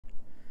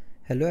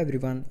Hello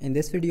everyone, in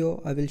this video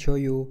I will show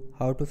you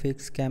how to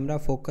fix camera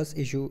focus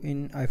issue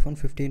in iPhone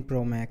 15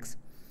 Pro Max.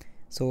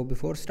 So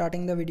before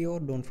starting the video,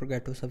 don't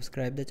forget to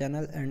subscribe the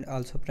channel and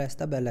also press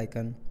the bell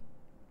icon.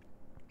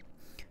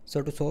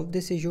 So to solve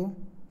this issue,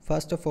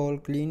 first of all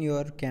clean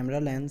your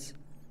camera lens,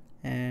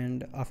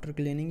 and after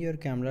cleaning your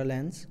camera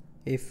lens,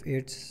 if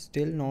it's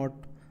still not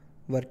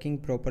working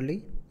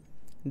properly,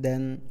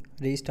 then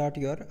restart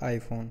your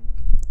iPhone.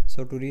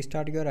 So to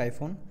restart your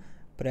iPhone,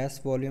 press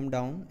volume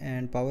down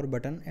and power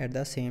button at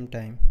the same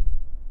time.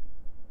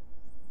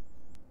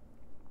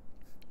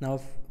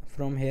 Now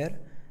from here,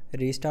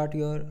 restart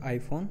your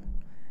iPhone,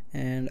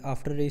 and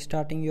after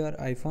restarting your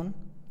iPhone,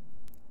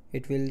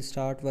 it will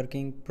start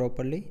working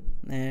properly.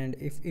 And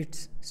if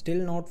it's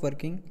still not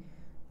working,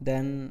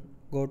 then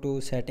go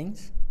to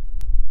settings.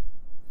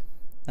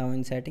 Now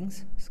in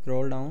settings,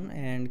 scroll down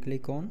and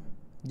click on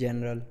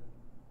general.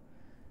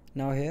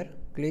 Now here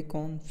click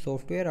on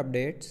software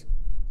updates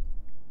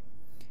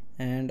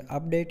and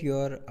update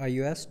your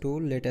iOS to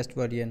latest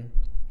version.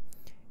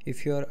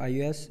 If your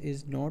iOS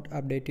is not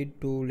updated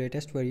to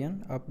latest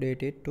version,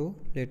 update it to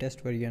latest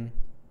version.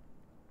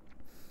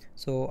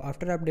 So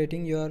after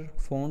updating your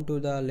phone to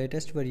the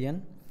latest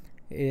version,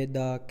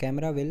 the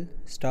camera will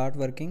start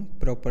working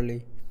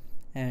properly.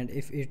 And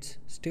if it's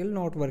still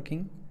not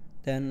working,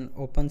 then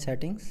open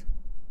settings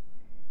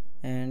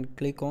and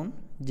click on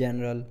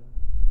general.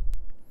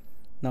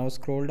 Now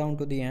scroll down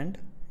to the end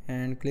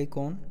and click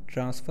on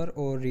transfer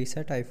or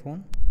reset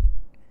iPhone,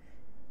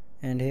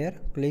 and here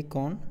click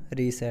on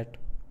reset.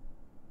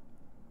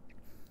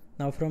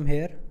 Now from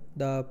here,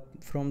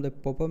 from the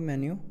pop-up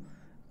menu,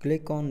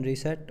 click on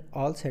reset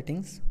all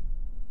settings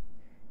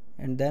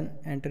and then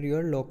enter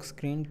your lock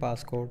screen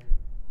passcode.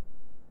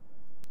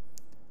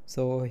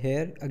 So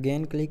here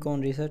again click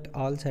on reset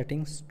all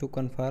settings to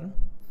confirm,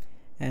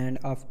 and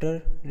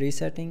after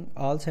resetting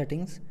all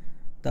settings,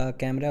 the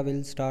camera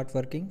will start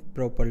working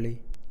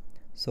properly.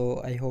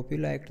 So I hope you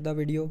liked the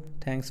video.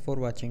 Thanks for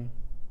watching.